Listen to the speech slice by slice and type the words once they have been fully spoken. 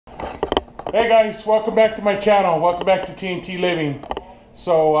Hey guys, welcome back to my channel. Welcome back to TNT Living.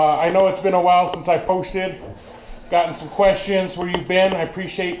 So I know it's been a while since I posted. Gotten some questions, where you've been. I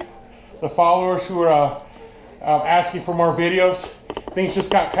appreciate the followers who are asking for more videos. Things just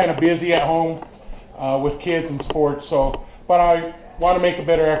got kind of busy at home with kids and sports. But I want to make a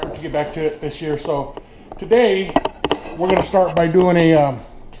better effort to get back to it this year. So today we're going to start by doing a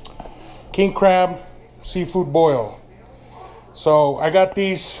king crab seafood boil. So I got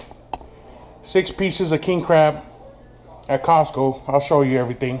these 6 pieces of king crab at Costco. I'll show you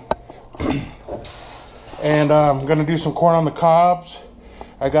everything. And I'm gonna do some corn on the cobs.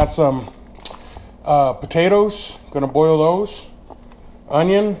 I got some potatoes, gonna boil those.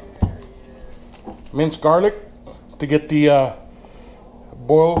 Onion, minced garlic to get the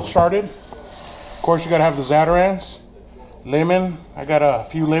boil started. Of course, you gotta have the Zatarain's. Lemon, I got a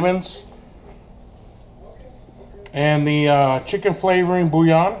few lemons. And the chicken flavoring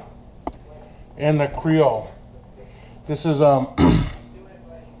bouillon. And the Creole. This is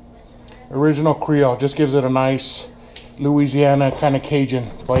original Creole. Just gives it a nice Louisiana kind of Cajun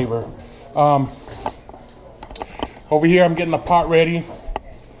flavor. Over here I'm getting the pot ready.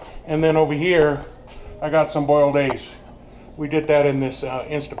 And then over here I got some boiled eggs. We did that in this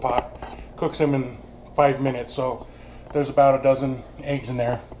Instapot. Cooks them in 5 minutes. So there's about a dozen eggs in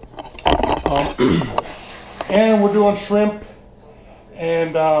there. And we're doing shrimp.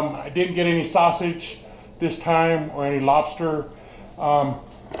 And I didn't get any sausage this time or any lobster. But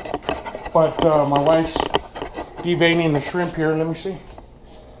my wife's deveining the shrimp here. Let me see.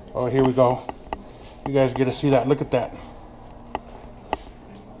 Oh, here we go. You guys get to see that. Look at that.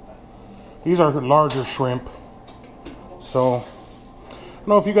 These are larger shrimp. So, I don't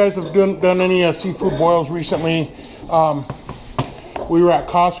know if you guys have done any seafood boils recently. We were at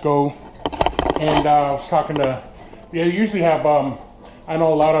Costco and I was talking to, they usually have, I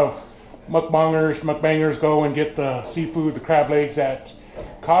know a lot of mukbangers go and get the seafood, the crab legs at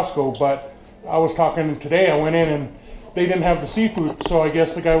Costco, but I was talking today, I went in and they didn't have the seafood, so I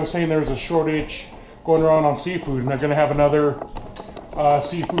guess the guy was saying there's a shortage going around on seafood, and they're going to have another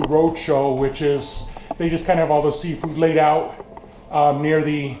seafood road show, which is, they just kind of have all the seafood laid out near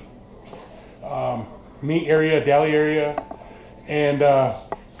the meat area, deli area, and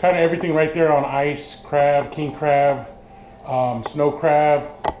kind of everything right there on ice, crab, king crab, snow crab,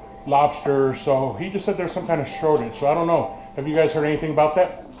 lobster. So he just said there's some kind of shortage. So I don't know. Have you guys heard anything about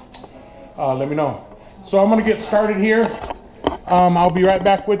that? Let me know. So I'm going to get started here. I'll be right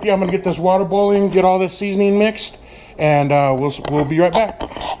back with you. I'm going to get this water boiling, get all this seasoning mixed, and we'll be right back.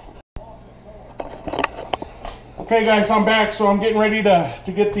 Okay guys, I'm back. So I'm getting ready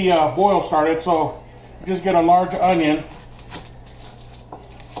to get the boil started. So just get a large onion.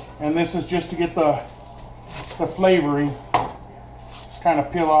 And this is just to get the flavoring. Just kind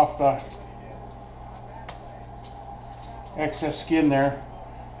of peel off the excess skin there.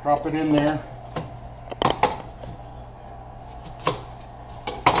 Drop it in there.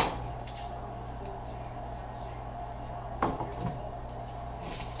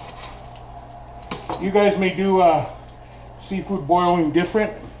 You guys may do seafood boiling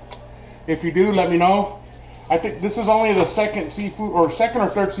different. If you do, let me know. I think this is only the second or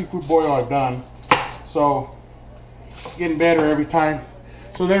third seafood boil I've done. So, getting better every time.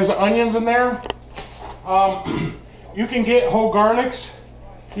 So there's the onions in there. You can get whole garlics.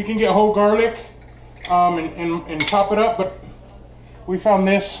 You can get whole garlic and chop it up, but we found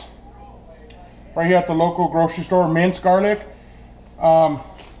this right here at the local grocery store, minced garlic.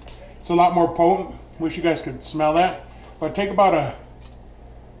 It's a lot more potent. Wish you guys could smell that. But take about a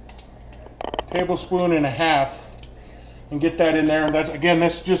tablespoon and a half and get that in there. And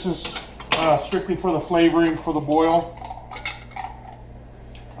this just is strictly for the flavoring for the boil.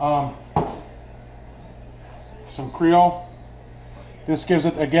 Some Creole. This gives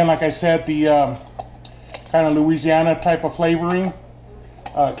it, again, like I said, the kind of Louisiana type of flavoring.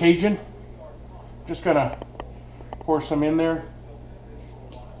 Cajun. Just gonna pour some in there.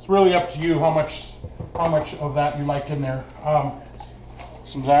 It's really up to you how much of that you like in there.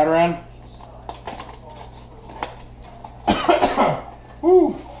 Some Zatarain.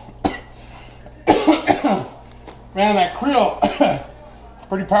 Woo. Man, that Creole,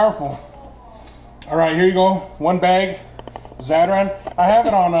 pretty powerful. All right, here you go. 1 bag, Zatarain. I have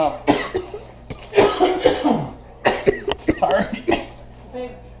it on sorry.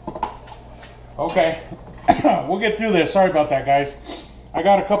 Okay, we'll get through this. Sorry about that, guys. I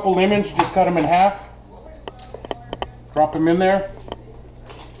got a couple lemons. Just cut them in half. Drop them in there.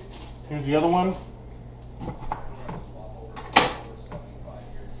 Here's the other one.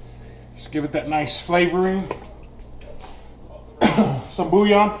 Just give it that nice flavoring. Some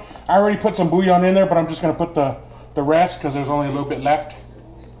bouillon. I already put some bouillon in there, but I'm just gonna put the rest because there's only a little bit left.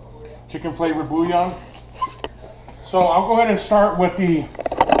 Chicken flavored bouillon. So I'll go ahead and start with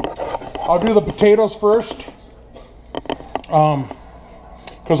I'll do the potatoes first, because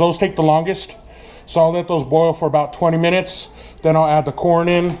those take the longest. So I'll let those boil for about 20 minutes. Then I'll add the corn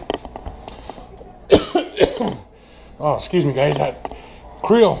in. Oh, excuse me guys, that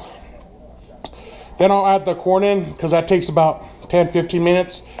Creole. Then I'll add the corn in because that takes about 10-15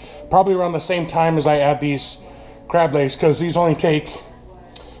 minutes. Probably around the same time as I add these crab legs, because these only take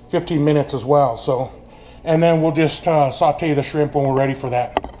 15 minutes as well. So, and then we'll just saute the shrimp when we're ready for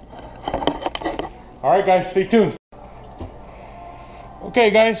that. All right guys, stay tuned.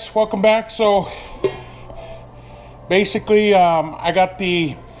 Okay guys, welcome back. So basically I got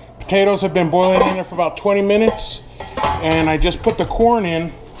the potatoes have been boiling in there for about 20 minutes, and I just put the corn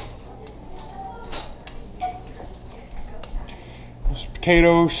in. Those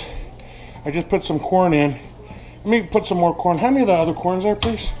potatoes, I just put some corn in. Let me put some more corn. Hand me the other corns there,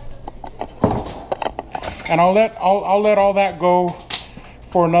 please. And I'll let all that go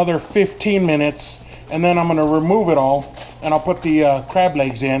for another 15 minutes, and then I'm gonna remove it all, and I'll put the crab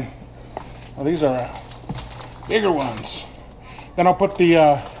legs in. Well, these are bigger ones. Then I'll put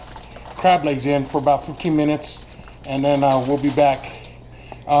the crab legs in for about 15 minutes, and then we'll be back.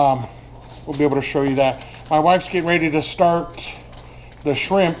 We'll be able to show you that. My wife's getting ready to start the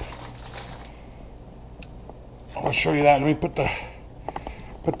shrimp. I'll show you that. Let me put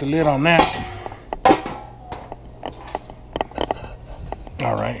the lid on that.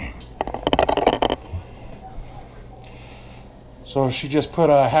 All right. So she just put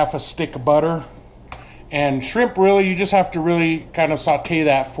a half a stick of butter. And shrimp, really, you just have to really kind of saute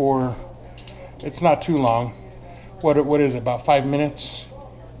that for, it's not too long. What is it, about 5 minutes?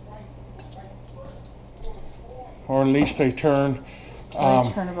 Or at least they turn,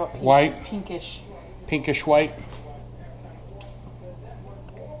 turn about white. Pinkish White.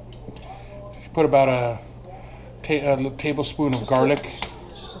 Put about a tablespoon of garlic.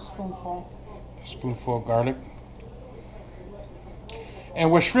 Just a spoonful. Spoonful of garlic.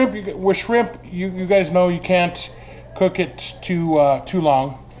 And with shrimp, you guys know you can't cook it too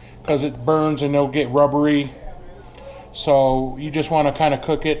long, because it burns and it'll get rubbery. So you just want to kind of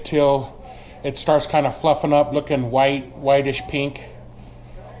cook it till it starts kind of fluffing up, looking whitish pink,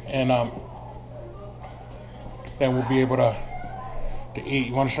 and then we'll be able to eat.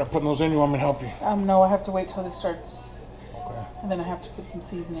 You want to start putting those in? You want me to help you? No, I have to wait till it starts. Okay. And then I have to put some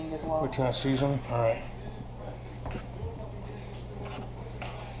seasoning as well. Wait till that seasoning? All right.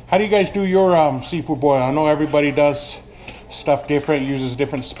 How do you guys do your seafood boil? I know everybody does stuff different, uses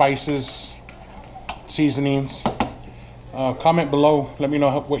different spices, seasonings. Comment below. Let me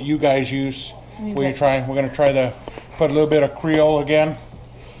know what you guys use when you try. We're going to try put a little bit of Creole again.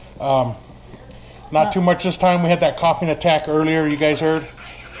 Not too much this time. We had that coughing attack earlier, you guys heard.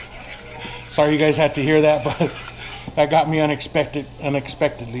 Sorry you guys had to hear that, but that got me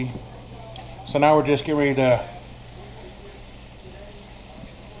unexpectedly. So now we're just getting ready to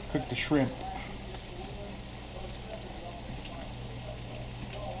cook the shrimp.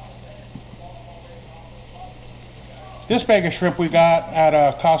 This bag of shrimp we got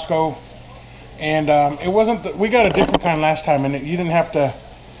at Costco, and it wasn't. We got a different kind last time, and you didn't have to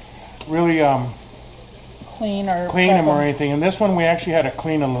really clean them or anything. And this one we actually had to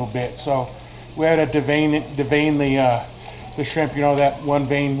clean a little bit, so we had to devein the shrimp. You know, that one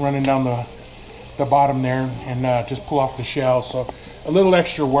vein running down the bottom there, and just pull off the shell. So a little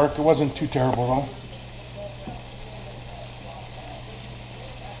extra work. It wasn't too terrible though.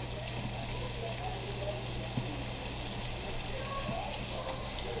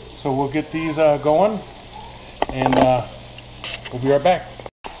 So we'll get these going, and we'll be right back.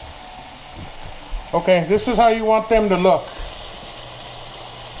 Okay, this is how you want them to look.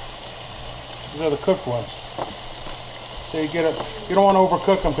 These are the cooked ones. So you don't want to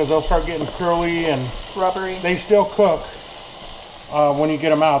overcook them because they'll start getting curly and rubbery. They still cook when you get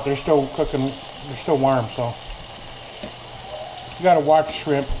them out. They're still cooking. They're still warm. So you got to watch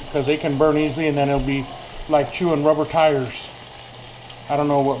shrimp because they can burn easily, and then it'll be like chewing rubber tires. I don't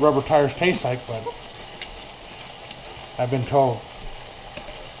know what rubber tires taste like, but I've been told.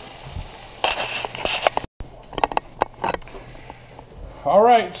 All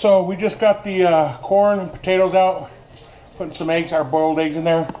right, so we just got the corn and potatoes out, putting some eggs, our boiled eggs in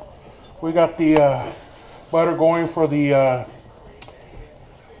there. We got the butter going for the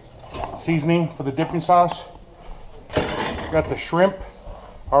seasoning for the dipping sauce. Got the shrimp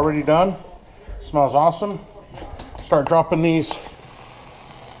already done. Smells awesome. Start dropping these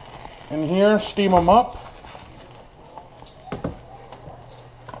in here, steam them up.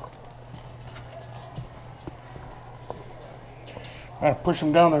 I gotta push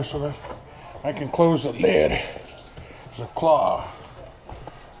them down there so that I can close the lid. There's a claw.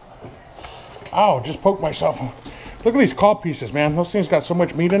 Ow, just poked myself. Look at these claw pieces, man. Those things got so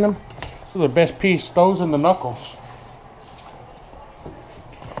much meat in them. Those are the best piece. Those and the knuckles.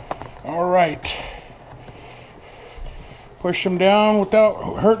 All right. Push them down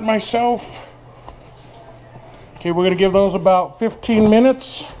without hurting myself. Okay, we're gonna give those about 15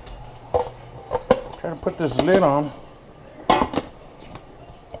 minutes. Try to put this lid on.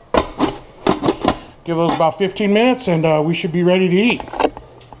 Give those about 15 minutes and we should be ready to eat.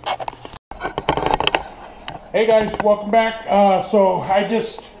 Hey guys, welcome back. So I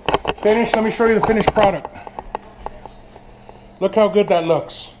just finished. Let me show you the finished product. Look how good that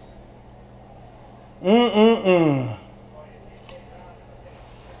looks.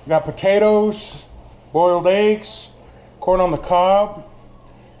 Got potatoes, boiled eggs, corn on the cob,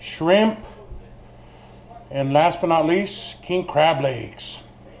 shrimp, and last but not least, king crab legs.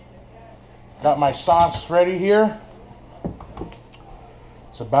 Got my sauce ready here.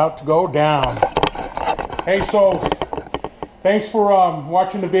 It's about to go down. Hey, so thanks for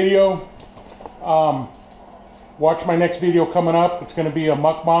watching the video. Watch my next video coming up. It's going to be a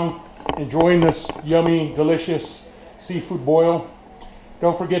mukbang, enjoying this yummy, delicious seafood boil.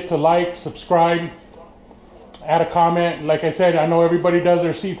 Don't forget to like, subscribe, add a comment. Like I said, I know everybody does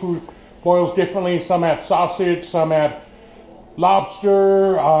their seafood boils differently. Some add sausage, some add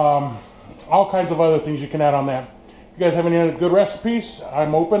lobster, all kinds of other things you can add on that. If you guys have any other good recipes,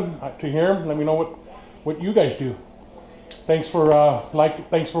 I'm open to hear them. Let me know what you guys do. Thanks for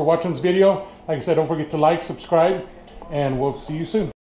watching this video. Like I said, don't forget to like, subscribe, and we'll see you soon.